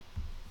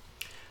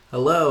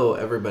Hello,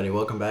 everybody.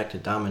 Welcome back to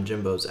Dom and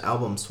Jimbo's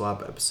Album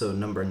Swap, episode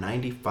number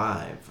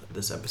 95.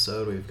 This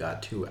episode, we've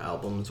got two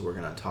albums we're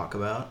going to talk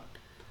about.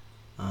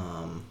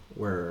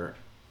 We're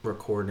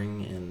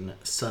recording in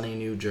sunny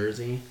New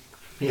Jersey.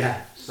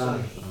 Yeah,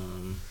 sunny.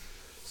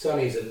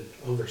 Sunny's an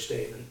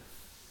overstatement.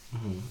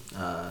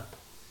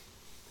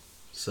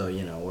 So,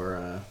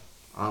 we're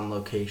on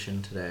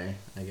location today,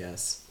 I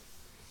guess.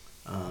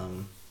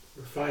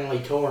 We're finally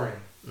touring.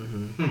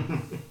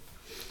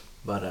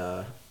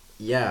 But,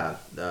 yeah,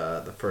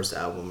 the first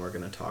album we're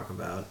going to talk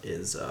about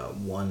is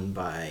one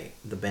by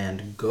the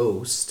band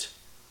Ghost,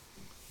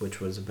 which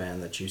was a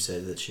band that you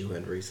said that you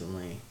had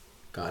recently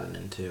gotten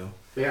into.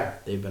 Yeah.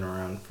 They've been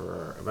around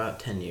for about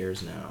 10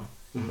 years now,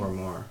 or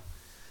more.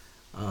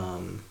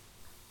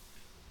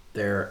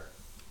 Their,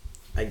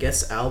 I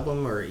guess,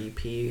 album or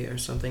EP or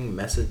something,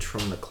 Message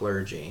from the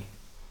Clergy.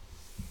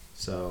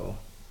 So,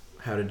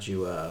 how did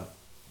you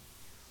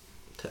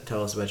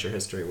tell us about your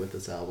history with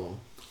this album?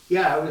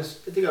 Yeah, I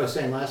think I was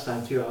saying last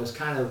time too,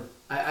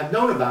 I've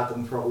known about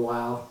them for a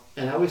while,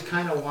 and I always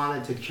kind of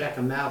wanted to check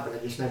them out, but I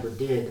just never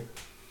did.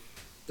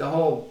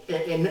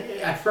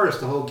 At first,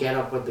 the whole get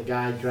up with the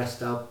guy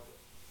dressed up,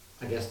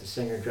 I guess the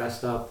singer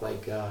dressed up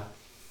like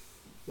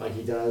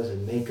he does,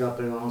 and makeup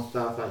and all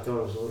stuff, I thought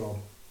it was a little,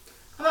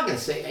 I'm not going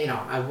to say,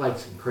 I've liked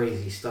some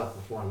crazy stuff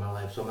before in my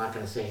life, so I'm not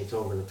going to say it's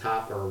over the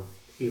top or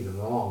even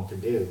wrong to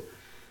do.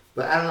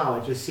 But I don't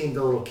know, it just seemed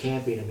a little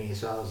campy to me,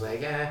 so I was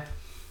like,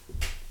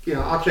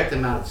 I'll check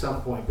them out at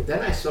some point. But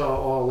then I saw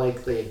all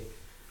the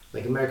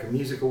American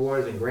Music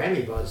Awards and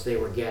Grammy buzz they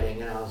were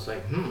getting, and I was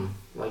like,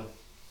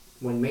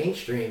 when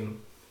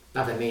mainstream,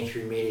 not that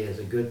mainstream media is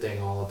a good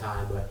thing all the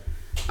time, but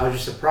I was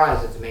just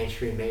surprised that the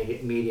mainstream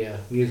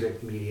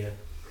music media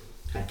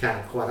had kind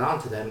of caught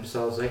on to them.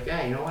 So I was like,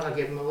 hey, you know what, I'll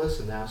give them a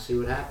listen now, see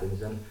what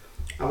happens. And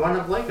I wound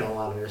up liking a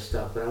lot of their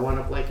stuff, but I wound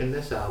up liking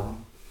this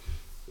album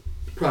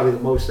probably the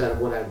most out of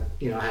what I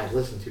had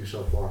listened to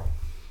so far.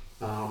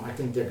 I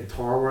think their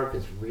guitar work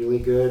is really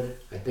good.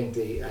 I think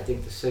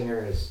the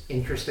singer is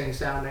interesting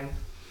sounding,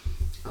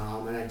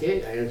 and I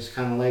just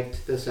kind of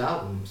liked this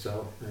album,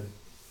 so I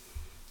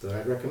thought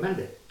I'd recommend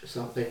it.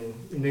 Something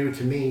new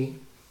to me,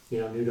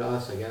 new to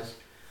us, I guess.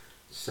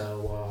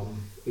 So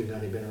even though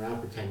they've been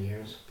around for 10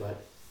 years,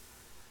 but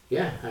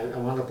yeah, I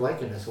wound up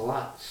liking this a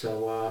lot.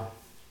 So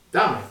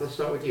Dominic, let's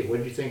start with you. What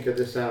did you think of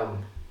this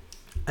album?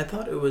 I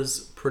thought it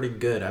was pretty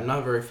good. I'm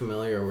not very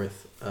familiar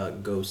with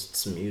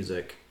Ghost's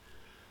music.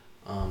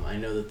 I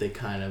know that they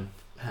kind of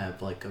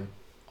have like a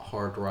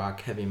hard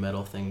rock, heavy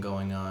metal thing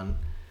going on.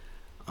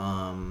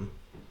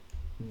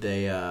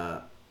 They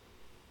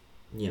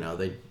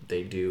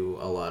do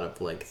a lot of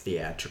like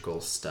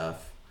theatrical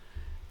stuff.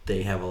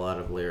 They have a lot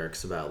of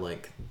lyrics about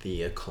like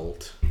the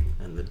occult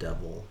and the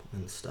devil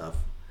and stuff.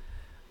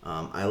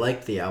 I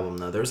like the album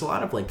though. There's a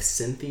lot of like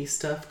synthy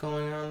stuff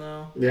going on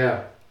though.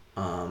 Yeah.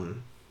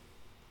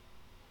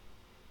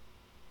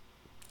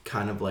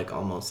 Kind of like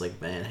almost like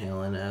Van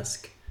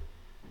Halen-esque.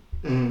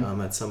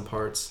 At some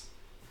parts.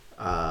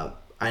 I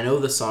know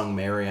the song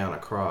Mary on a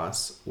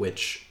Cross,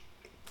 which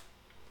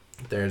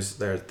there's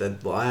the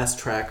last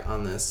track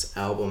on this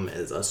album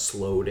is a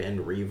slowed and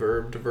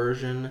reverbed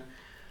version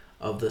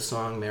of the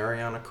song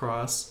Mary on a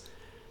Cross,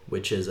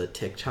 which is a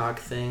TikTok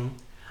thing.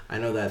 I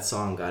know that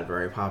song got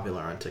very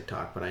popular on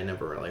TikTok, but I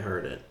never really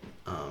heard it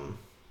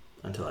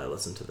until I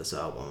listened to this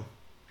album.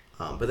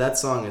 But that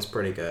song is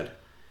pretty good.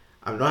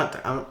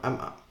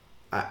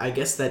 I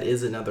guess that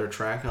is another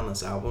track on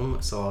this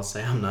album, so I'll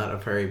say I'm not a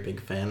very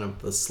big fan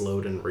of the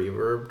slowed and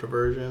reverbed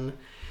version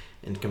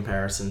in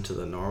comparison to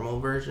the normal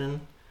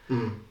version.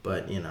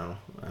 But,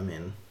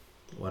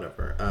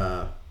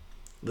 whatever.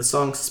 The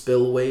song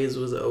Spillways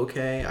was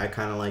okay. I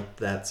kind of liked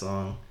that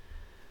song.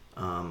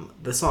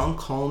 The song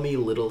Call Me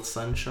Little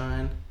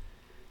Sunshine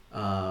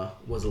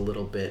was a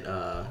little bit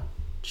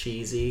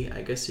cheesy,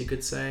 I guess you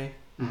could say.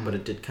 But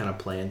it did kind of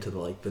play into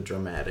the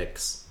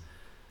dramatics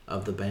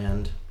of the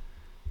band.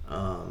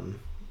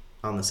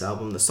 On this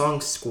album. The song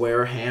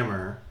Square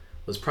Hammer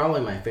was probably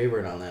my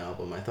favorite on the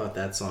album. I thought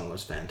that song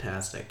was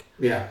fantastic.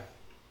 Yeah.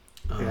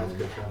 That's a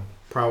good song.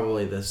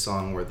 Probably the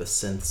song where the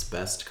synths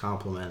best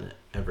complement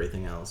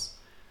everything else.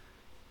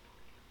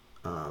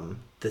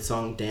 The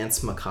song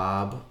Dance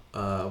Macabre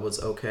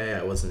was okay.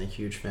 I wasn't a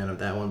huge fan of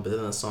that one, but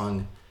then the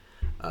song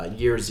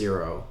Year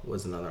Zero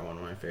was another one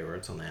of my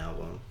favorites on the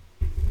album.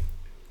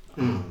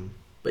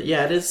 But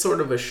yeah, it is sort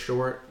of a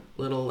short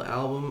little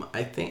album.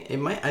 I think it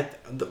might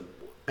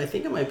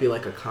be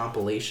like a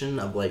compilation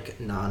of like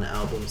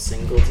non-album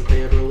singles that they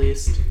had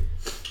released.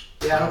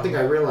 Yeah, I don't think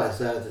I realized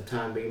that at the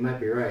time, but you might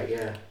be right.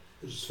 Yeah,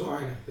 which is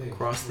fine, I think.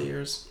 Across the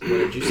years. What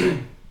did you say?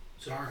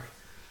 Sorry,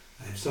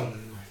 I have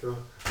something in my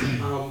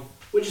throat.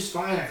 Which is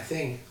fine, I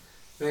think.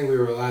 I think we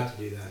were allowed to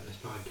do that in this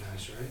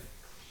podcast, right?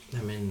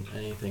 I mean,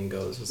 anything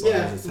goes as long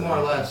as it's more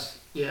or less.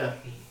 Yeah,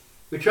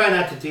 we try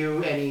not to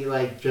do any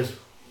just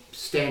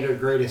standard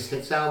greatest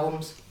hits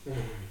albums.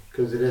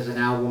 Because it is an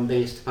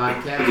album-based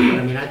podcast. But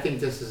I mean, I think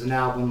this is an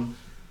album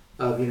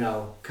of,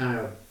 kind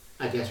of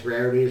I guess,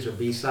 rarities or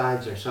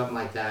B-sides or something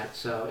like that.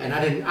 So, and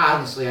I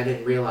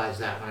didn't realize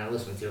that when I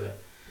listened to it.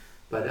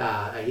 But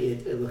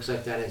it looks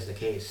like that is the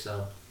case.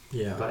 So,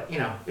 Yeah. but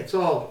it's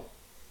all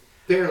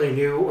fairly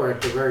new, or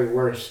at the very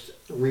worst,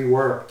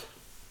 reworked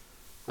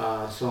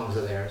songs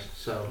of theirs.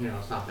 So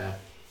it's not bad.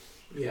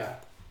 Yeah.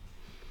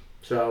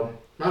 So,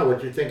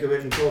 what'd you think of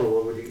it in total?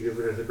 What would you give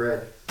it as a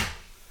grade?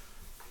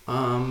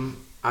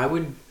 I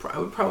would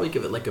probably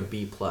give it like a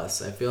B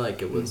plus. I feel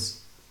like it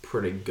was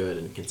pretty good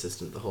and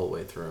consistent the whole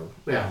way through.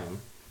 Yeah.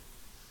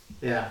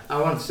 Yeah, I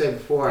wanted to say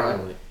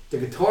before, the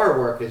guitar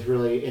work is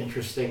really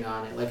interesting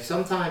on it. Like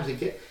sometimes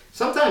it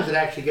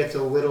actually gets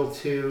a little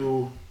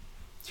too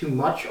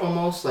much,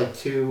 almost like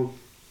too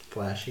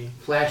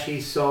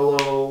flashy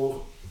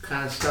solo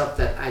kind of stuff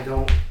that I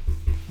don't.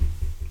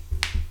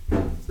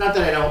 Not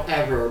that I don't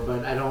ever,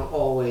 but I don't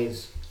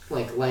always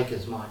like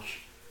as much.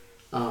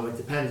 It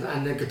depends.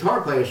 And the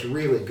guitar player is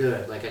really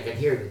good. Like I can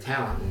hear the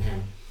talent in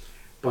him,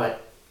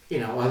 but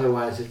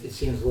otherwise it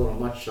seems a little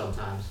much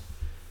sometimes.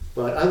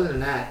 But other than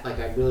that,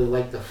 I really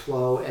like the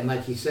flow, and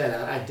like you said,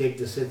 I dig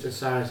the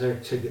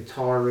synthesizer to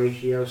guitar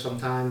ratio.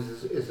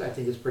 Sometimes I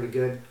think it's pretty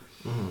good,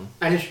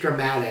 and it's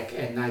dramatic,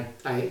 and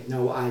I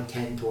know I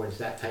tend towards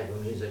that type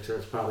of music, so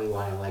that's probably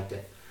why I liked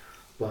it.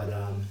 But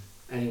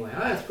anyway,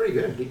 it's pretty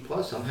good. B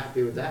plus. I'm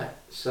happy with that.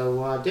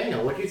 So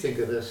Daniel, what do you think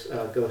of this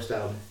Ghost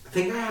album? I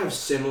think I have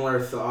similar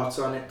thoughts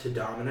on it to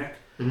Dominic.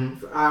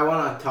 Mm-hmm. I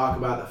want to talk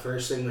about the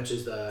first thing, which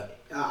is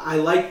I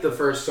like the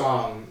first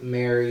song,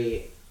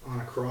 Mary on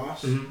a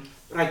Cross,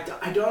 but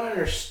I don't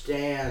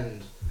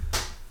understand.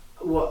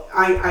 Well,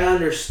 I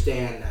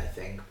understand, I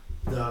think,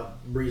 the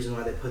reason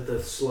why they put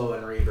the slow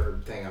and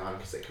reverb thing on,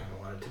 because they kind of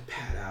wanted to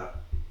pad out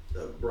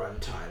the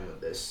runtime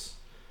of this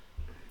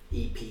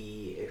EP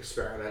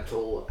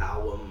experimental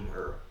album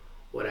or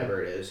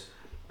whatever it is.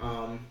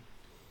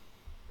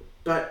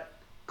 But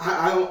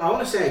I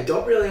want to say I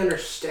don't really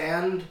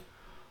understand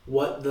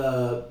what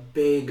the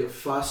big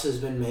fuss has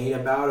been made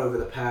about over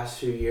the past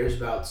few years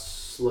about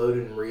slowed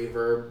and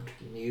reverbed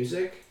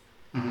music.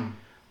 Mm-hmm.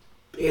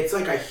 It's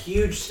like a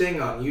huge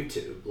thing on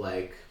YouTube,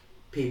 like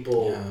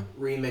people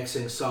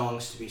remixing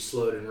songs to be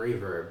slowed and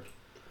reverbed.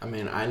 I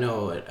mean, I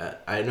know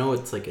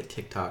it's like a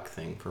TikTok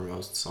thing for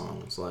most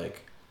songs.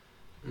 Like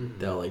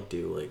they'll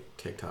do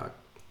TikTok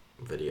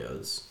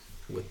videos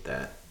with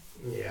that.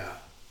 Yeah.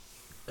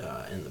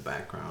 In the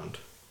background,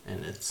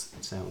 and it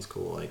sounds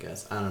cool, I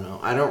guess. I don't know.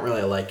 I don't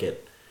really like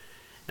it,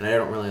 and I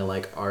don't really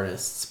like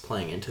artists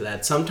playing into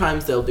that.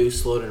 Sometimes they'll do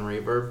slowed and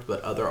reverbed, but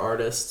other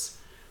artists,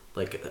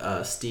 like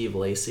Steve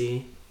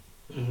Lacy,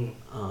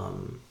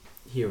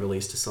 he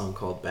released a song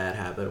called Bad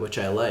Habit, which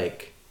I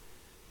like,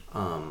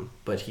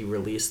 but he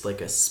released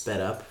a sped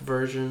up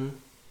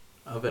version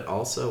of it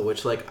also,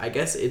 which I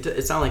guess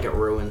it's not like it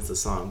ruins the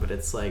song, but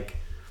it's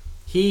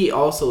he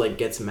also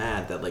gets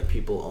mad that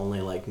people only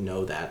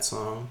know that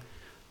song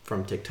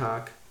from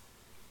TikTok,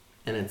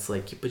 and it's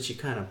but you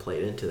kind of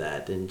played into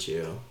that, didn't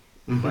you,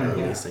 by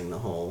releasing the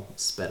whole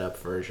sped up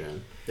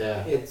version?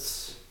 Yeah,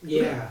 it's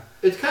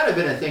kind of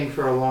been a thing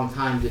for a long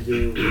time to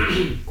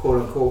do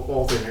quote unquote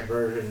alternate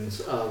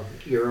versions of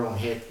your own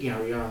hit,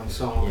 your own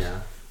songs,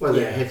 whether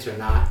they're hits or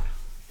not.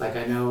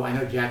 I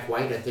know Jack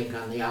White, I think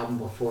on the album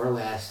before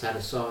last, had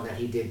a song that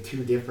he did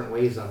two different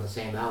ways on the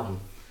same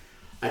album.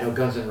 I know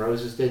Guns N'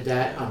 Roses did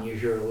that on Use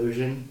Your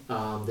Illusion.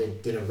 They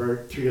did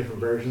two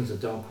different versions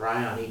of Don't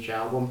Cry on each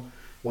album.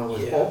 One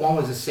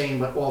was the same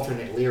but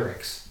alternate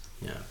lyrics.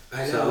 Yeah.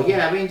 I know. So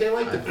I mean they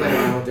like to play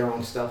around with their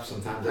own stuff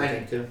sometimes. I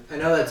think too. I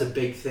know that's a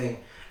big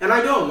thing, and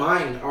I don't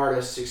mind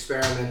artists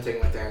experimenting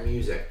with their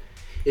music.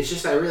 It's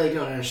just I really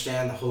don't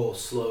understand the whole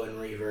slow and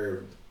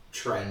reverb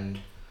trend.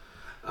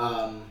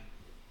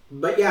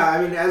 But yeah,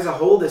 I mean, as a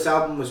whole, this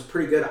album was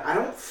pretty good. I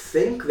don't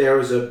think there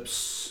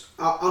was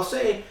I'll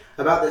say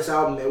about this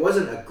album, it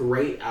wasn't a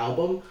great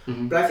album,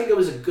 but I think it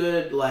was a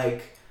good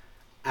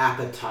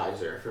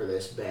appetizer for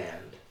this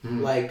band.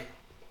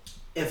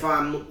 If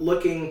I'm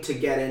looking to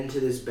get into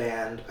this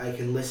band, I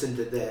can listen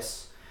to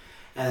this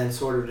and then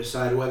sort of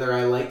decide whether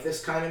I like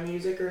this kind of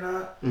music or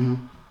not.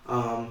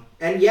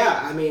 And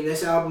yeah, I mean,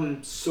 this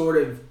album sort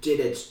of did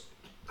its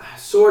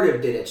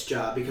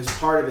job, because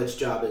part of its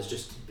job is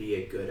just to be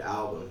a good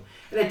album,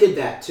 and it did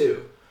that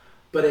too.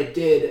 But it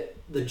did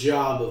the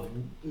job of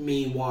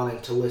me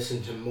wanting to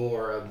listen to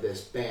more of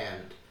this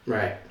band.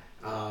 Right.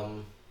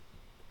 And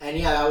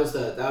yeah, that was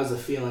the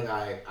feeling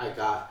I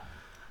got.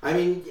 I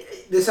mean,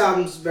 this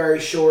album's very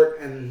short,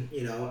 and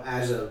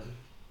as a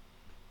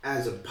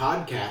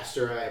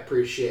podcaster, I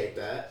appreciate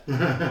that.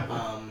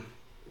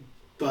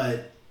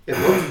 But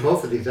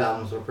both of these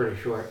albums were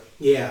pretty short.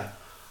 Yeah.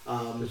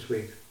 This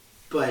week.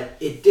 But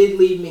it did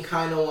leave me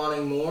kind of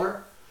wanting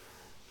more.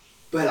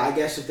 But I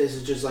guess if this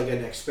is just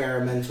an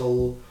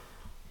experimental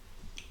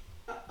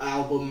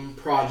album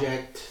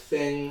project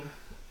thing,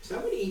 is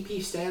that what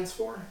EP stands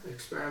for?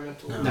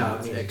 Experimental? No,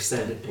 I mean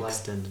extended play.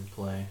 Extended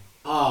play.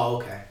 Oh,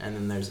 okay. And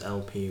then there's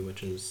LP,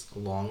 which is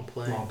long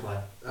play. Long play.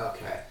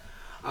 Okay.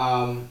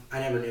 I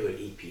never knew what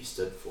EP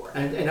stood for.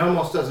 And it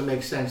almost doesn't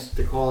make sense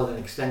to call it an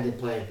extended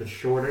play if it's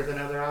shorter than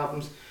other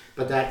albums,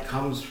 but that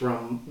comes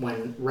from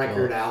when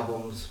record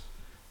albums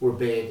were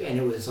big, and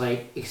it was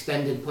like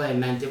extended play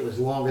meant it was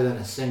longer than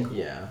a single.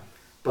 Yeah.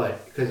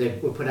 But because they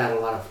would put out a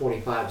lot of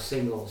 45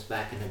 singles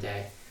back in the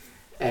day,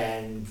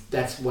 and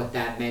that's what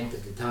that meant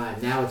at the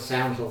time. Now it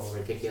sounds a little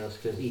ridiculous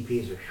because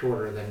EPs are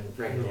shorter than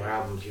regular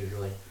albums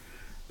usually,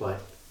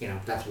 but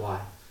that's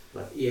why.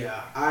 But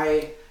yeah,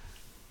 I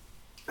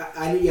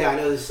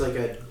know this is like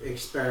an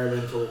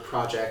experimental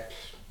project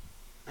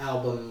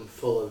album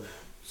full of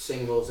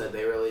singles that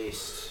they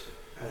released,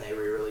 and they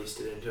re-released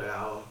it into an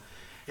album,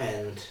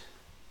 and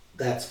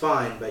that's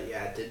fine, but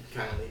yeah, it did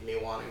kind of leave me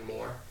wanting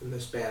more from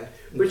this band,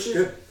 which is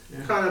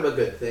good. Kind of a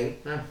good thing.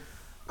 Yeah.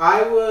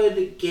 I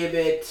would give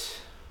it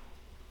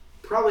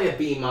probably a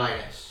B-,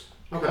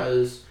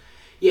 because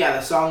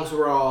the songs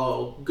were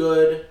all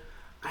good.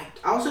 I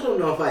also don't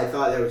know if I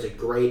thought there was a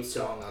great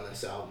song on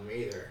this album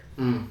either.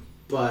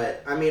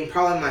 But, I mean,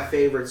 probably my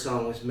favorite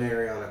song was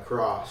Mary on a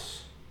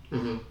Cross.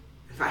 Mm-hmm.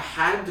 If I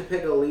had to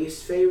pick a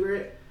least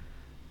favorite,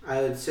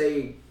 I would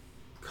say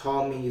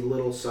Call Me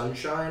Little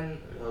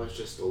Sunshine. That was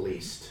just the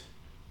least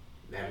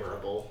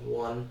memorable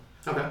one.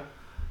 Okay.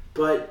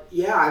 But,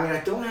 yeah, I mean,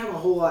 I don't have a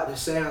whole lot to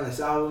say on this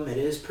album. It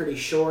is pretty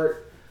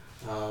short.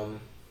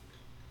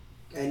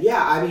 And,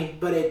 yeah, I mean,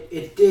 but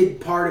it did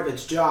part of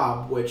its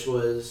job, which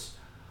was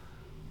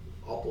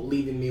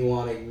leaving me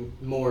wanting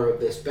more of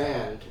this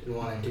band and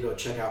wanting to go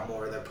check out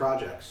more of their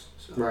projects.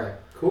 So, Right.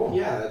 Cool.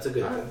 yeah, that's a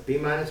good thing. B-,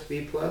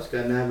 B+, got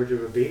an average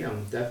of a B.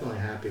 I'm definitely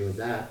happy with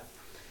that.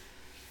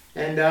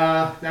 And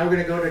now we're going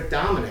to go to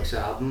Dominic's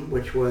album,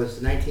 which was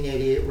the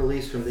 1988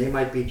 release from They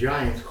Might Be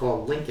Giants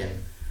called Lincoln.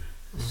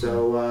 Mm-hmm.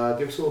 So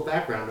give us a little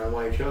background on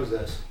why you chose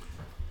this.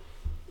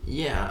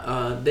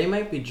 Yeah, They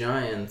Might Be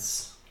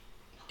Giants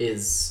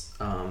is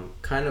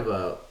kind of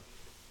a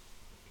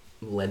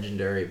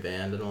legendary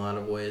band in a lot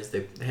of ways.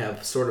 They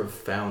have sort of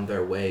found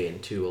their way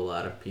into a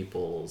lot of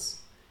people's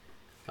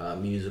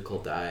musical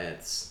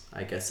diets,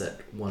 I guess,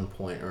 at one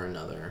point or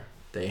another.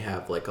 They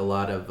have like a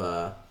lot of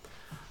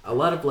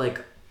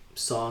like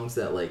songs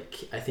that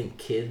like I think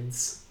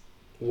kids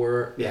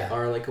are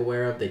like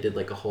aware of. They did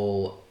like a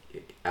whole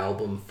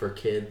album for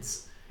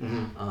kids.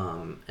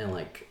 Mm-hmm. And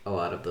like a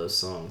lot of those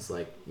songs,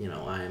 like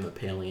I Am a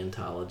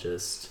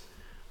Paleontologist,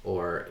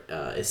 or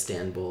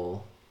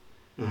Istanbul,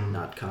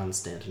 not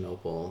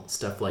Constantinople,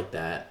 stuff like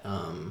that.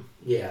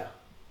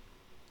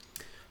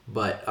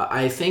 But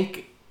I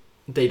think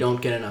they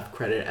don't get enough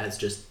credit as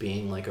just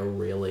being like a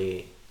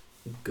really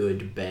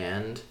good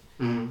band.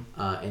 In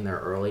their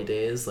early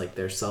days, like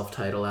their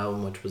self-titled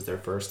album, which was their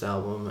first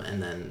album,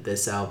 and then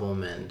this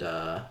album, and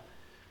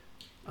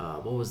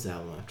what was the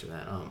album after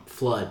that?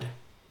 Flood,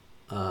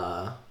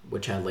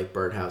 which had like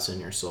Birdhouse in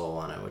Your Soul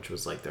on it, which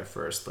was like their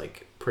first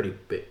like pretty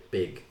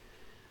big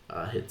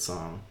hit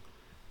song.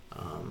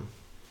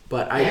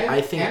 But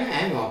I think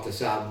and off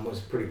this album was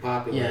pretty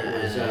popular.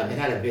 Yeah, it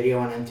had a video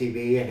on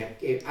MTV, and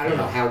I don't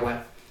know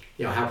how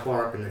how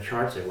far up in the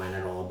charts it went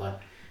at all,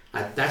 but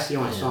that's the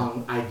only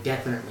song I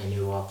definitely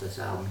knew off this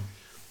album.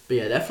 But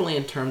yeah, definitely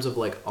in terms of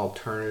like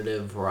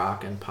alternative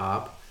rock and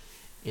pop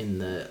in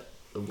the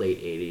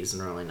late 80s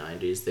and early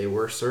 90s, they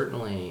were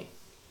certainly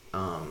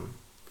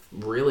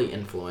really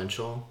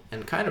influential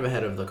and kind of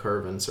ahead of the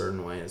curve in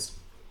certain ways.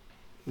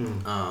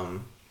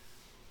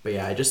 But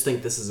yeah, I just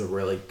think this is a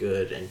really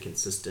good and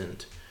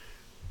consistent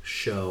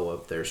show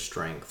of their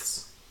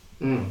strengths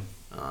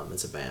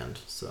as a band.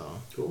 So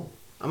cool.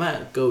 I'm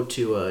gonna go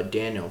to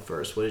Daniel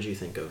first. What did you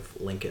think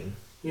of Lincoln?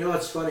 You know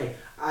what's funny?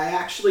 I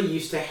actually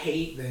used to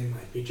hate They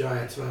Might Be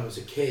Giants when I was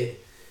a kid,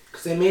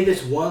 because they made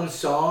this one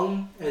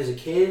song as a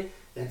kid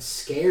that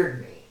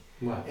scared me.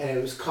 What? And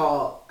it was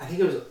called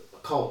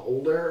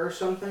Older or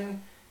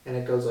something. And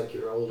it goes like,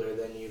 you're older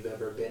than you've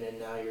ever been, and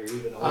now you're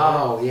even older.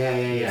 Oh,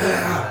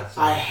 yeah.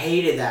 I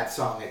hated that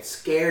song. It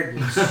scared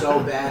me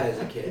so bad as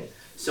a kid.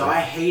 So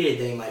I hated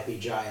They Might Be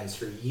Giants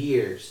for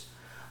years.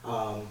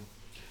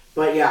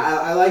 But yeah,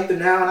 I like them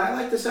now, and I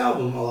like this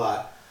album a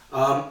lot.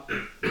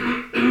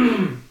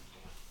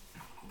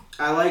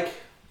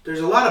 There's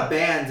a lot of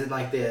bands in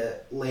like the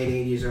late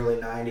 80s, early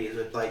 90s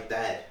with like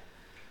that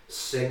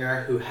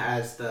singer who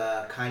has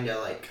the kind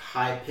of like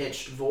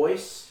high-pitched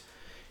voice.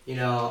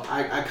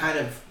 I kind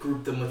of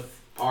group them with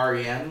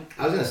R.E.M.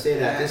 I was going to say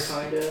that.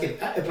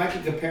 If I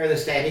could compare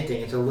this to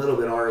anything, it's a little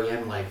bit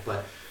R.E.M.-like,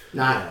 but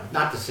not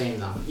the same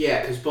though.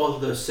 Yeah, because both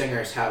of those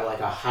singers have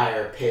like a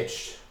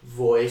higher-pitched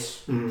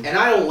voice. And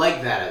I don't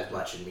like that as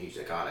much in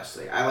music,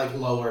 honestly. I like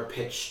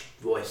lower-pitched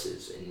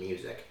voices in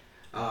music.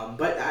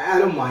 But I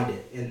don't mind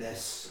it in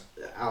this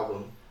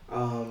album.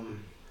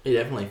 It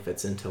definitely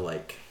fits into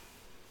like,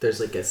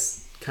 there's like a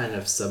kind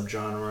of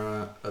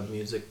subgenre of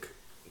music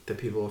that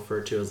people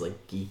refer to as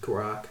like geek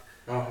rock.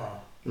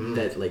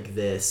 That like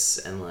this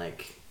and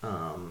like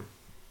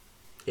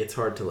it's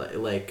hard to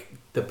like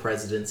the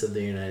presidents of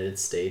the United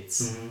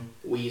States.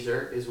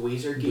 Weezer is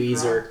geek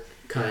rock?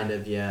 Kind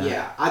of, yeah.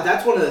 Yeah,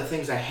 that's one of the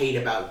things I hate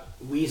about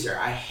Weezer.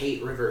 I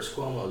hate Rivers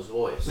Cuomo's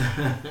voice.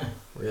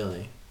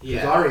 Really? Yeah.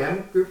 Is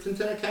R.E.M. grouped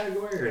into that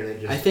category, or are they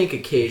just? I think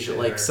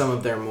occasionally, like some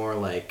of their more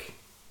like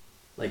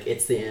like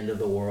It's the End of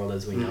the World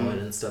as We Know It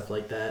and stuff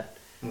like that.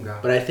 Okay.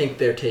 But I think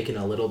they're taken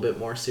a little bit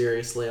more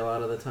seriously a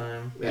lot of the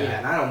time. Yeah,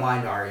 and I don't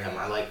mind REM.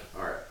 I like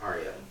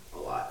REM a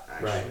lot,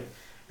 actually. Right.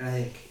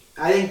 And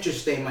I think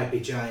just They Might Be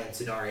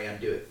Giants and REM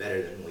do it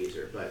better than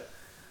Weezer. But,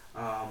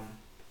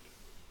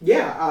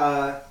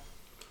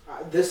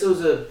 this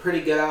was a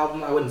pretty good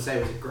album. I wouldn't say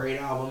it was a great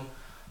album.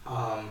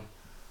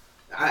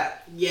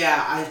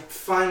 I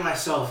find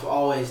myself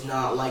always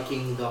not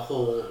liking the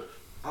whole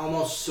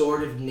almost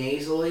sort of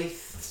nasally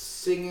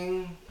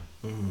singing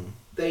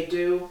they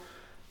do.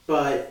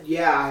 But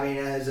yeah, I mean,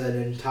 as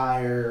an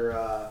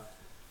entire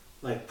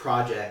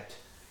project,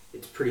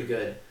 it's pretty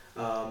good.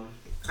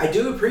 I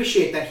do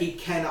appreciate that he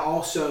can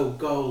also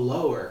go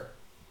lower.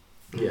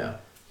 Yeah.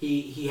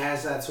 He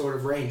has that sort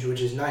of range,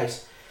 which is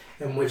nice,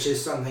 and which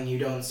is something you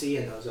don't see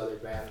in those other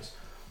bands.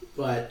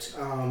 But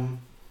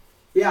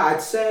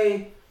I'd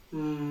say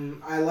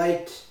I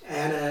liked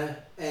Anna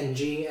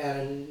Ng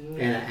and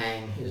Anna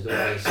Ang is the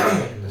way you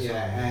say it in the song.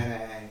 Yeah, Anna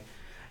Ang,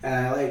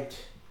 and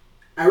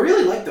I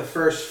really liked the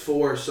first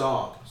 4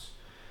 songs.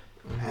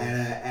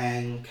 Anna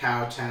Ang,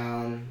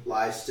 Cowtown,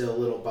 Lie Still,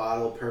 Little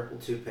Bottle, Purple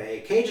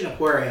Toupee. Cajun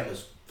Aquarium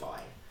was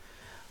fine,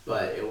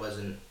 but it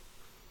wasn't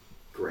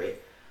great.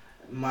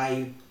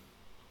 My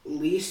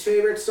least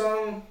favorite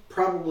song,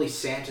 probably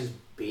Santa's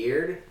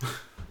Beard.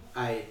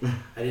 I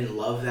didn't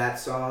love that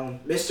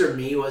song. Mr.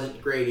 Me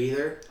wasn't great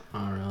either.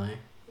 Oh, really?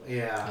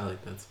 Yeah. I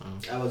like that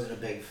song. I wasn't a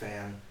big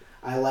fan.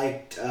 I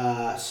liked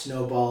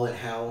Snowball in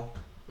Hell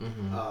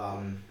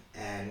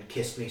and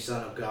Kiss Me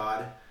Son of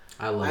God.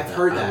 I've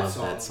heard that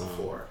song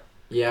before.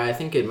 Yeah, I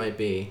think it might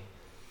be.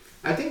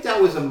 I think that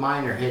was a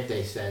minor hit,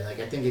 they said. Like,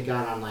 I think it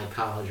got on, like,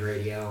 college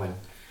radio, and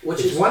Which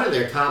it's is one of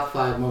their top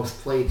 5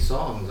 most played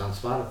songs on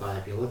Spotify,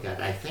 if you look at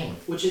it, I think.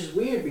 Which is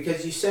weird,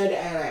 because you said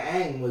Anna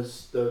Ang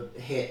was the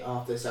hit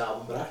off this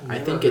album, but I've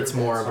never think heard it's that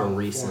more of a song before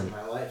recent- in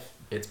my life.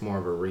 It's more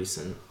of a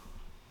recent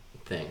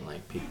thing.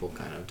 Like, people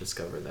kind of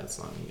discovered that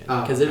song again.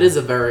 Oh, Because okay. it is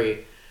a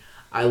very...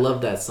 I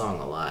love that song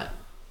a lot.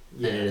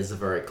 Yeah. And it is a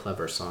very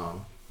clever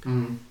song.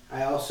 Mm-hmm.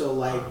 I also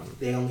liked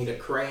They'll Need a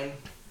Crane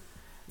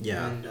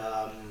Yeah. and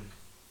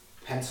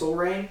Pencil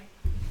Rain.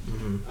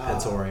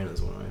 Pencil Rain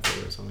is one of my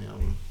favorites on the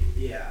album.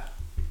 Yeah.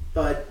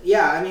 But,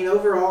 yeah, I mean,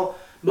 overall,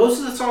 most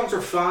of the songs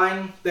are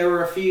fine. There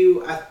were a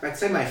few... I'd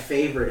say my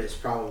favorite is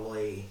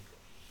probably...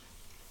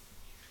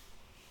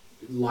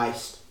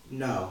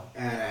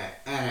 Anna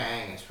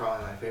Ang is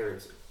probably my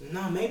favorite.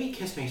 No, maybe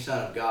Kiss Me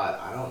Son of God.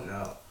 I don't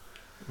know.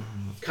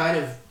 Kind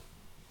of...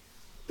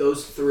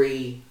 Those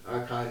 3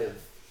 are kind of...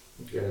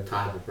 You got a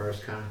tie for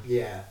first, kind of?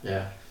 Yeah.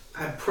 Yeah.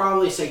 I'd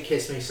probably say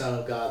Kiss Me Son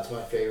of God's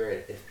my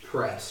favorite if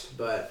pressed.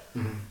 But,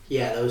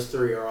 yeah, those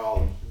 3 are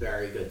all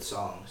very good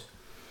songs.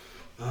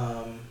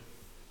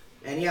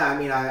 And yeah, I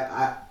mean,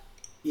 I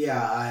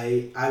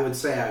would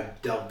say I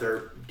delved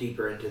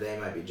deeper into They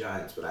Might Be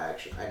Giants, but I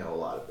know a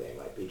lot of They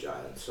Might Be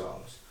Giants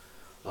songs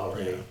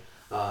already.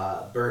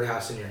 Yeah.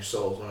 Birdhouse in Your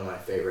Soul is one of my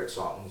favorite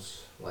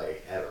songs,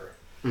 like, ever.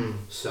 Mm.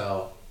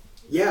 So,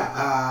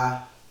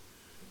 yeah,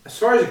 as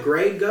far as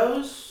grade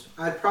goes,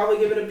 I'd probably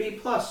give it a B+.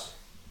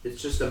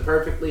 It's just a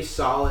perfectly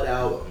solid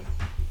album.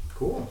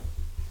 Cool.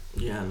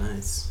 Yeah,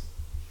 nice.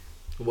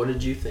 What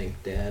did you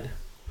think, Dad?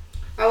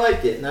 I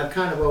liked it, and I've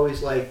kind of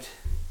always liked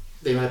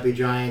They Might Be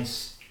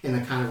Giants in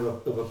a kind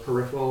of a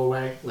peripheral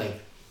way.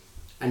 Like,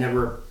 I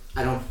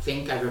don't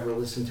think I've ever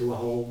listened to a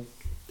whole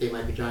They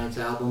Might Be Giants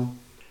album.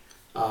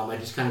 I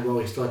just kind of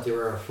always thought they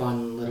were a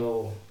fun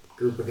little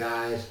group of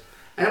guys.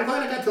 And I'm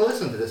glad I got to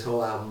listen to this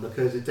whole album,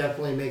 because it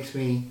definitely makes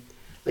me...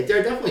 Like,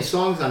 there are definitely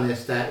songs on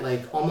this that,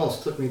 like,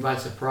 almost took me by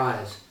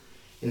surprise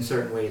in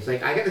certain ways.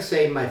 Like, I gotta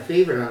say my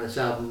favorite on this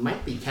album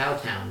might be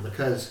Cowtown,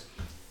 because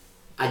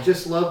I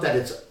just love that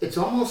it's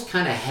almost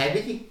kind of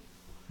heavy,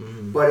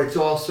 but it's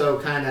also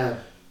kind of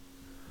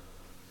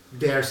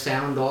their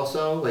sound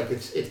also. Like,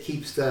 it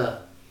keeps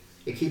the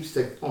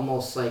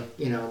almost, like,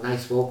 you know,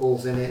 nice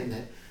vocals in it,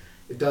 and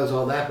it does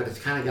all that, but it's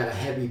kind of got a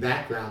heavy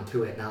background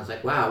to it. And I was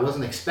like, wow, I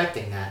wasn't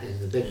expecting that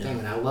is the big thing.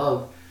 And I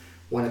love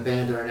when a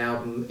band or an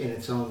album in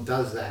its own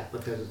does that,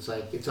 because it's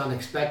like, it's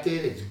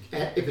unexpected.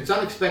 If it's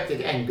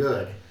unexpected and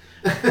good,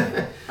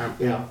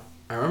 you know.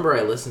 I remember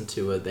I listened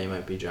to a They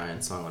Might Be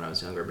Giants song when I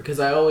was younger, because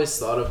I always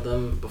thought of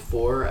them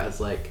before as,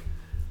 like,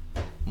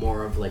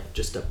 more of, like,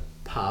 just a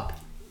pop,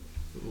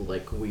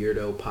 like,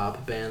 weirdo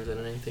pop band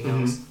than anything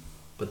else.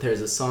 But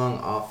there's a song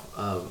off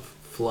of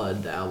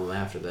Flood, the album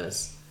after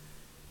this,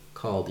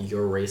 called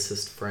Your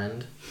Racist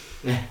Friend.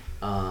 Yeah.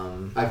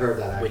 I've heard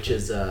that, actually. Which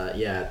is,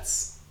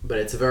 but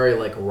it's a very,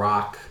 like,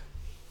 rock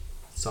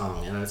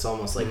song, and it's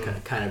almost like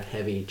kind of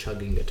heavy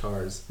chugging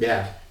guitars.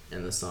 Yeah.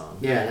 In the song.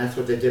 Yeah, and that's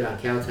what they did on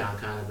Cowtown,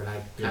 kind of, and I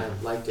kind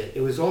of liked it.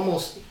 It was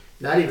almost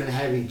not even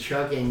heavy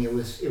chugging. It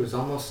was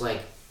almost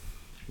like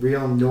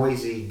real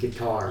noisy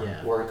guitar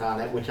work on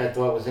it, which I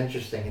thought was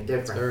interesting and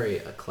different. It's very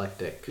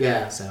eclectic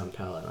sound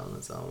palette on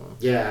this album.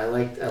 Yeah, I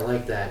like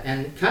that.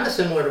 And kind of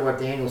similar to what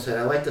Daniel said,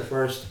 I like the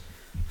first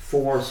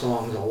 4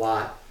 songs a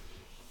lot.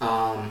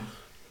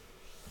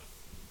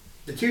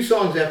 The 2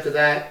 songs after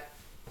that,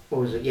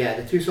 what was it? Yeah,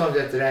 the 2 songs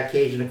after that,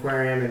 Cajun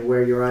Aquarium and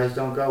Where Your Eyes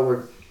Don't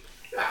Go,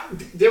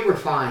 they were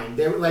fine.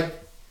 They were like,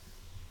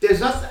 there's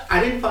nothing.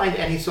 I didn't find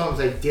any songs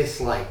I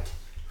disliked,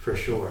 for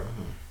sure.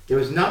 Mm-hmm. There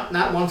was not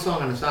one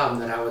song on this album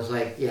that I was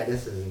like, yeah,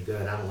 this isn't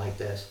good. I don't like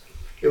this.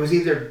 It was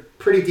either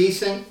pretty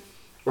decent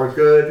or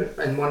good,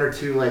 and 1 or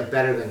 2 like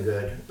better than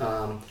good.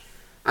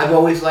 I've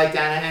always liked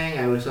Anahang.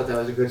 I always thought that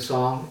was a good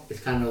song. It's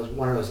kind of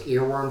one of those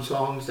earworm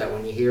songs that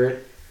when you hear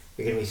it,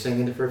 you're gonna be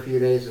singing it for a few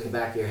days in the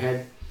back of your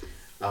head,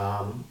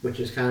 which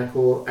is kind of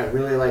cool. I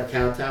really like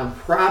Cowtown.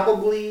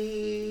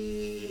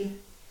 Probably,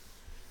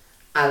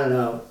 I don't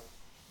know.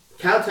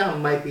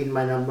 Cowtown might be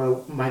my number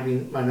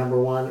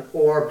 1,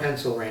 or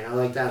Pencil Rain. I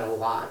like that a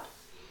lot.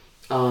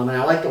 And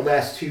I like the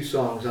last 2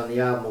 songs on the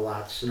album a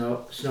lot.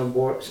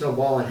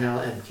 Snowball in Hell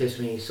and Kiss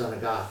Me, Son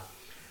of God.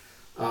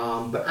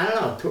 But I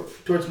don't know.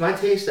 Towards my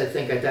taste, I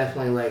think I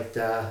definitely liked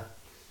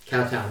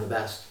Cowtown the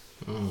best.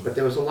 But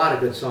there was a lot of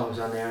good songs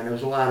on there, and there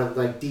was a lot of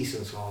like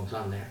decent songs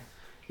on there.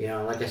 You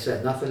know, like I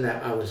said, nothing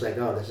that I was like,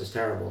 oh, this is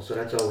terrible. So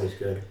that's always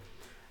good.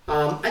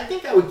 I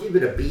think I would give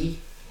it a B,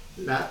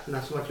 not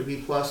so much a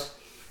B plus,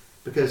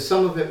 because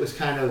some of it was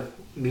kind of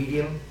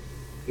medium.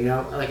 You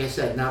know, like I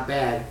said, not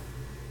bad,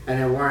 and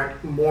there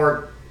weren't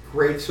more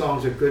great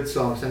songs or good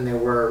songs than there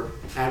were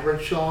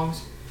average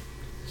songs.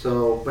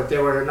 So, but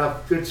there were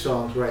enough good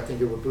songs where I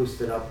think it would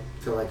boost it up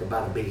to like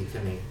about a B to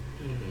me.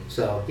 Mm-hmm.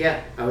 So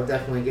yeah, I would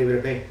definitely give it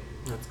a B.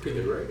 That's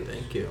good, right?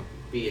 Thank you.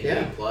 B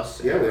and B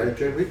plus. Yeah, we had a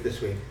good week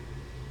this week.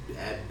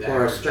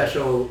 For a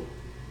special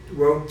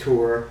road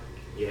tour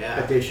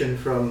edition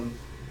from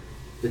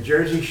the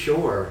Jersey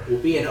Shore. We'll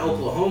be in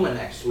Oklahoma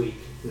next week.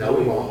 No,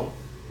 we won't.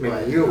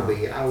 Maybe you'll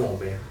be. I won't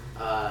be.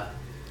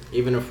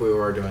 Even if we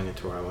were doing a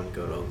tour, I wouldn't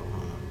go to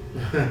Oklahoma.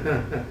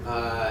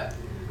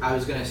 I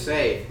was gonna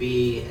say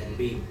B and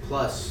B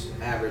plus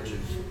average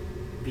of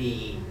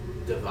B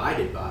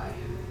divided by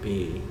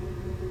B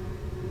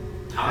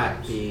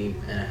times B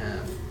and a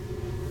half.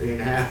 B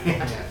and a half.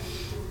 Yeah.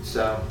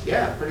 So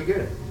yeah, pretty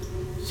good.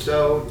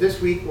 So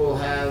this week we'll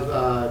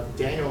have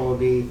Daniel will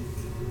be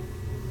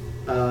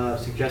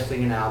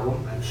suggesting an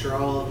album. I'm sure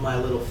all of my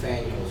little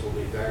fanules will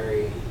be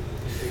very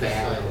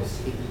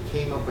fanules. He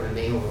came up with a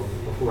name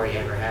before he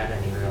ever had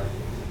any, really.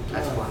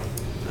 That's funny.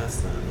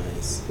 That's not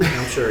nice.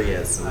 I'm sure he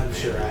has some. I'm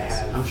sure I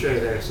have. I'm sure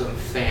there's some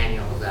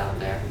fanules out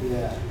there.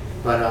 Yeah.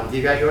 But do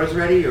you got yours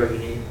ready, or you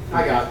need?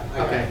 I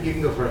got. You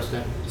can go first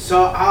then.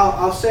 So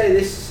I'll say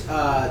this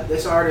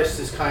this artist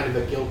is kind of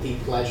a guilty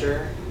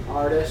pleasure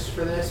artist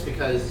for this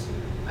because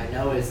I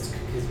know his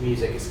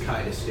music is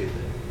kind of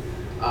stupid,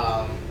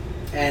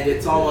 and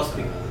it's almost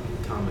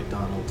Tom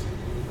McDonald.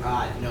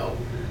 No.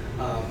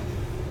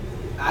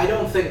 I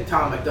don't think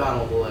Tom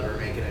McDonald will ever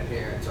make an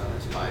appearance on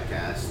this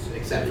podcast,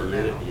 except for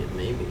now.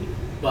 Maybe.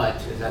 But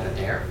is that a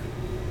dare?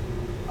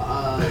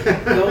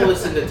 Go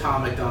listen to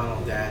Tom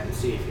McDonald, Dad, and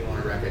see if you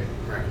want to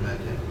recommend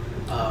him.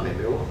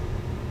 Maybe I will.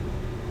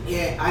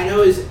 Yeah, I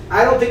know.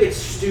 I don't think it's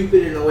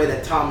stupid in the way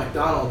that Tom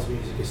McDonald's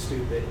music is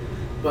stupid,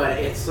 but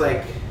it's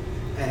like,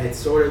 and it's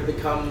sort of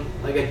become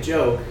like a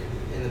joke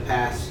in the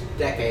past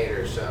decade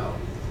or so.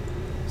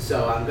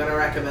 So I'm gonna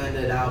recommend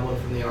an album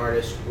from the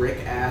artist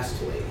Rick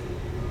Astley.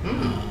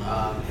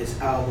 His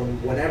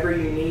album "Whenever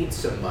You Need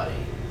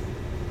Somebody,"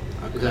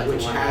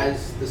 which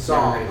has the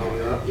song on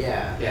it.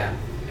 Yeah.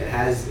 It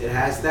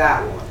has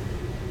that one.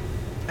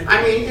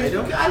 I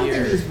don't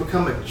think he's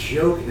become a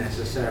joke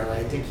necessarily.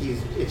 I think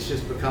it's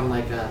just become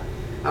like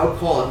I would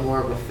call it more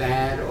of a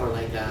fad or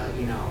like a,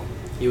 you know.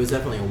 He was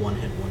definitely a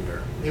one-hit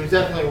wonder. He was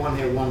definitely a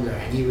one-hit wonder,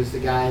 and he was the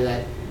guy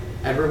that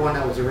everyone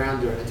that was around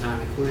during the time,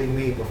 including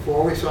me,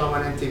 before we saw him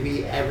on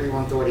MTV,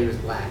 everyone thought he was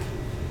black.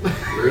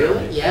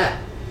 Really? Yeah.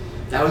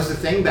 That was the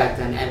thing back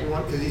then.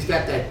 Everyone, because he's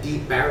got that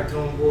deep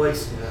baritone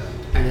voice,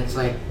 and it's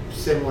like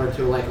similar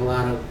to like a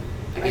lot of,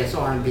 I guess,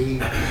 R&B,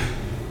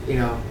 you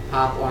know,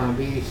 pop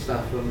R&B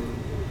stuff from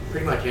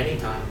pretty much any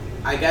time.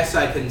 I guess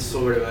I can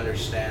sort of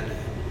understand that.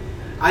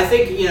 I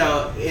think, you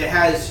know, it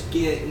has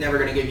Never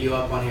Gonna Give You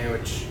Up on here,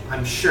 which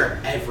I'm sure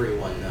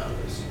everyone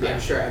knows. Yeah. I'm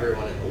sure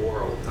everyone in the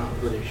world knows. I'm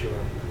pretty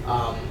sure.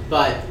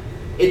 But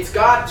it's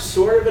got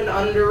sort of an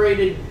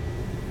underrated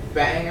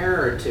banger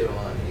or two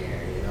on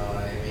here, you know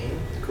what I mean?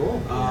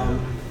 Cool.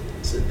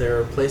 So there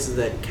are places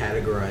that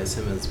categorize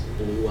him as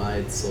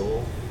blue-eyed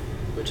soul,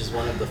 which is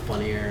one of the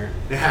funnier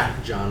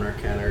genre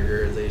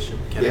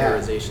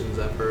categorizations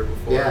I've heard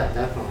before. Yeah,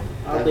 definitely.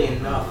 Oddly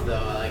enough,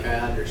 though, like I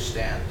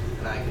understand,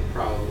 and I can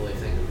probably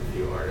think of a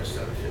few artists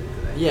that would fit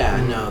today.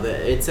 Yeah, no,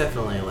 it's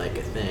definitely like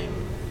a thing.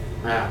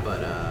 Yeah.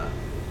 But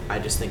I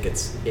just think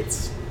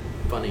it's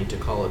funny to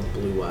call it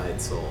blue-eyed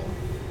soul.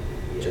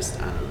 Yeah.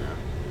 Just I don't know.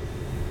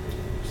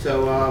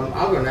 So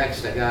I'll go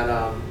next. I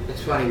got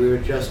it's funny, we were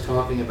just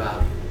talking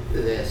about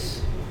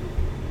this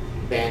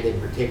band in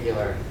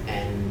particular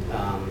and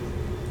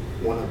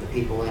one of the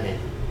people in it,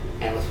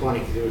 and it was funny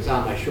because it was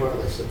on my short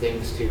list of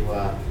things to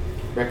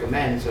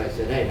recommend, so I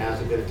said, hey, now's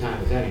as good a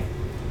time as any.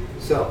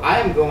 So I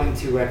am going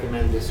to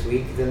recommend this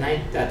week the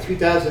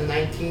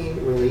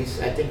 2019 release.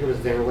 I think it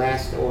was their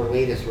last or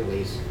latest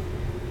release,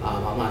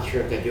 I'm not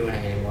sure if they're doing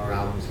any more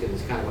albums because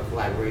it's kind of a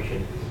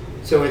collaboration.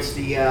 So it's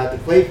the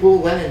Claypool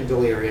Lennon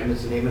Delirium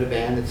is the name of the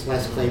band. It's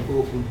Les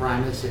Claypool from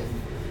Primus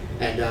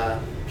and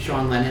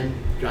Sean Lennon,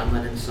 John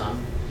Lennon's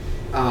son.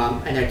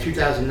 And their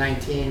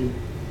 2019,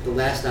 the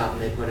last album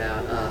they put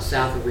out,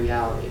 South of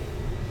Reality.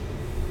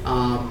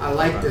 I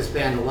like this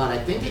band a lot. I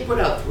think they put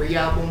out 3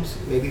 albums,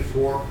 maybe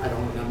 4, I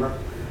don't remember.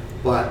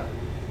 But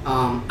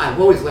I've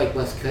always liked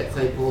Les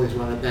Claypool. He's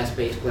one of the best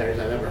bass players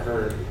I've ever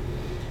heard.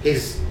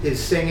 His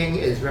singing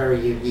is very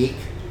unique.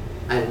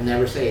 I will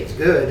never say it's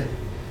good,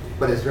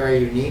 but it's very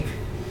unique.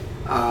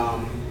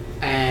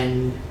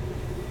 And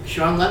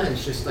Sean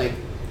Lennon's just like,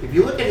 if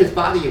you look at his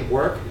body of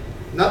work,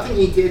 nothing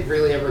he did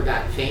really ever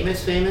got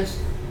famous.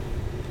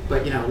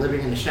 But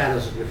living in the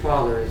shadows of your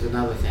father is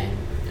another thing.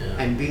 Yeah.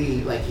 And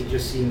B, like he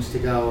seems to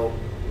go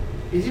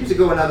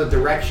another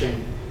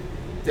direction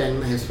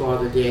than his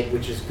father did,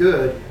 which is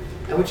good,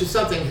 and which is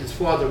something his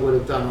father would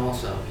have done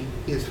also.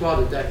 His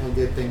father definitely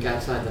did think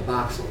outside the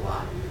box a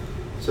lot.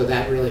 So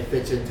that really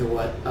fits into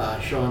what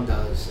Sean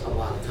does a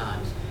lot of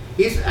times.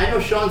 I know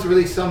Sean's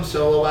released some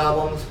solo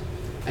albums,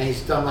 and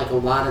he's done like a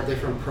lot of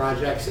different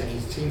projects, and he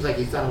seems like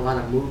he's done a lot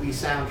of movie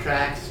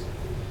soundtracks.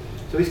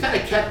 So he's kind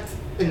of kept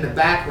in the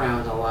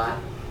background a lot.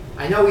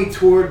 I know he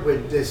toured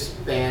with this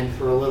band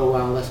for a little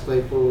while, Les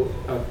Claypool,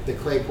 the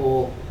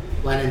Claypool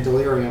Lennon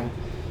Delirium.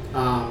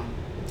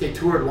 They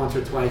toured once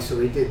or twice, so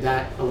he did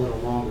that a little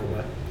longer.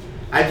 But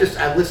I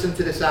listened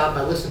to this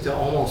album. I listened to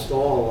almost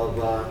all of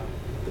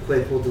the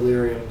Claypool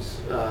Delirium's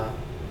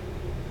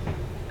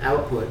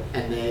output,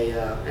 and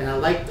I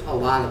liked a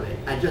lot of it.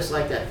 I just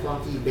like that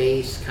funky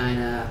bass,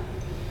 kind of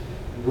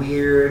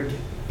weird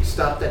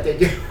stuff that they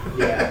do.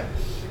 Yeah.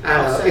 I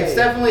don't know. It's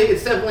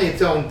definitely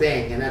its own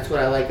thing, and that's what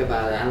I like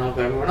about it. I don't know if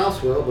everyone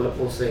else will, but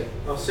we'll see.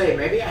 I'll say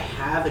maybe I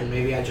have, and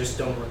maybe I just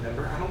don't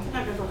remember. I don't think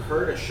I've ever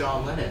heard a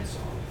Sean Lennon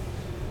song.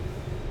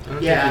 I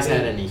don't think he's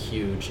had any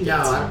huge hits. No,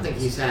 I don't think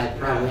he's had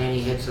probably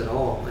any hits at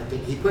all. I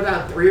think he put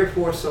out 3 or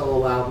 4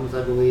 solo albums,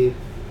 I believe,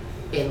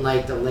 in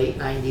like the late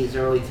 90s,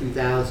 early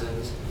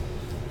 2000s.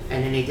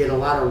 And then he did a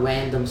lot of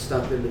random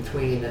stuff in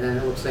between, and then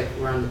it looks like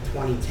around the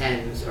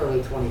 2010s,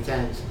 early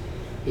 2010s,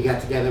 he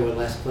got together with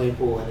Les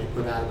Claypool and they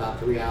put out about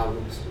 3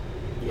 albums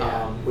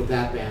with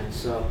that band.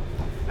 So,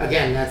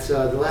 again, that's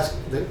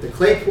the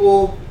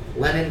Claypool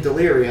Lennon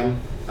Delirium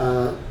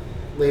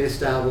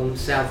latest album,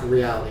 South of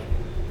Reality.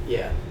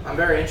 Yeah, I'm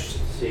very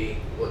interested to see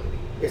what.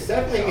 It's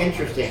definitely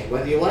interesting.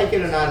 Whether you like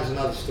it or not is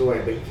another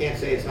story, but you can't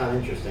say it's not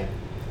interesting,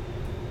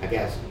 I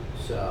guess.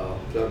 So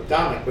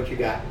Dominic, what you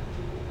got?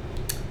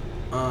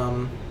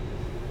 I'm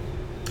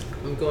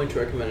going to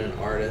recommend an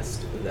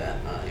artist that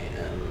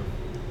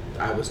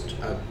I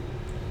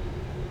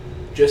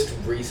just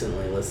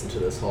recently listened to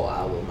this whole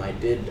album.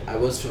 I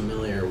was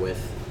familiar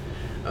with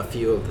a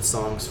few of the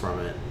songs from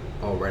it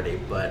already,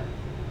 but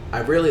I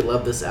really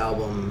love this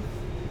album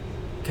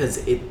because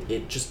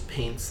it just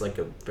paints like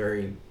a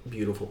very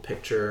beautiful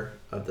picture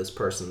of this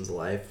person's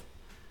life.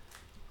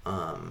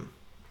 And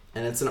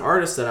it's an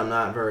artist that I'm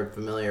not very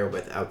familiar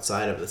with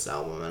outside of this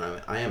album,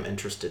 and I am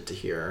interested to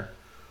hear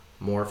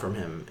more from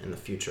him in the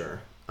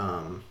future.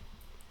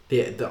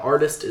 The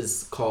artist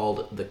is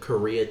called the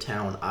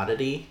Koreatown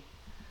Oddity.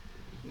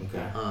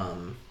 Okay.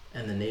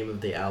 And the name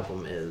of the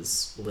album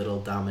is Little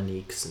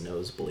Dominique's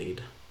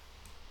Nosebleed.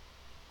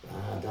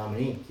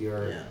 Dominique,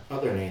 your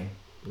other name.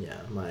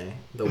 Yeah,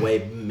 the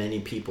way many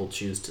people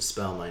choose to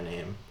spell my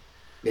name.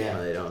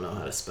 Yeah. They don't know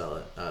how to spell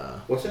it.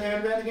 What's the name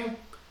of that again?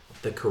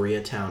 The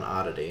Koreatown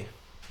Oddity.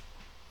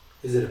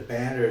 Is it a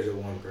band or is it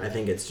one person? I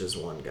think it's just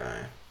one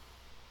guy.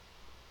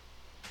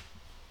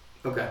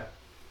 Okay.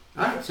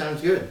 Alright,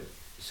 sounds good.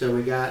 So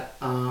we got,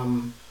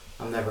 I'm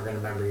never going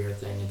to remember your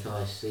thing until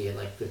I see it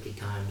like 50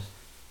 times.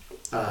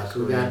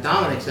 So we got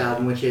Dominic's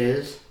album, which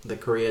is? The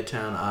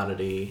Koreatown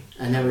Oddity.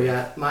 And then we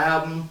got my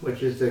album,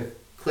 which is the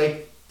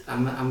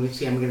I'm going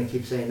to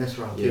keep saying this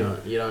wrong too.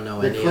 You don't know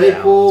the any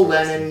Claypool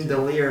Lennon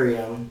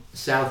Delirium,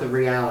 South of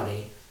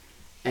Reality.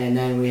 And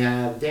then we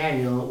have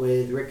Daniel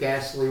with Rick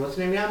Astley. What's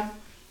the name of the album?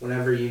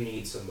 Whenever You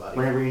Need Somebody.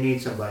 Whenever You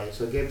Need Somebody.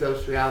 So give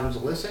those 3 albums a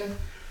listen.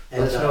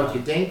 Let us know what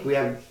you think. We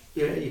have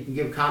you can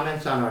give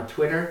comments on our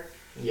Twitter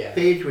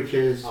page, which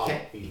is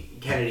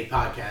Kennedy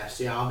Podcast.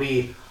 Yeah, I'll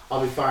be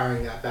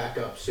firing that back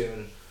up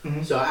soon.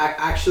 Mm-hmm. So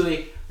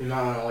actually, we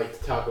might want to wait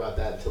to talk about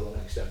that until the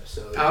next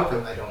episode. Oh,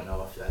 okay. I don't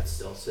know if that's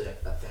still a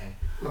thing.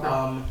 Okay.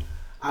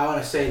 I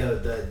want to say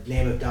the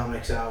name of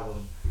Dominic's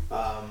album,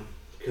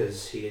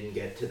 because he didn't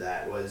get to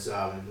that, was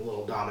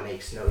Little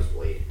Dominique's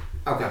Nosebleed.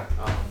 Okay.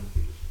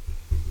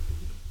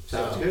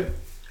 Sounds good.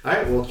 All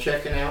right, we'll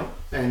check it out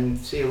and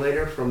see you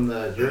later from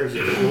the Jersey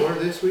Shore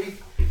this week,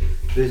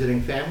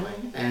 visiting family,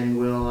 and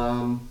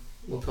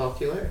we'll talk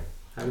to you later.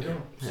 Have a good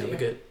one.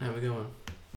 Have a good one.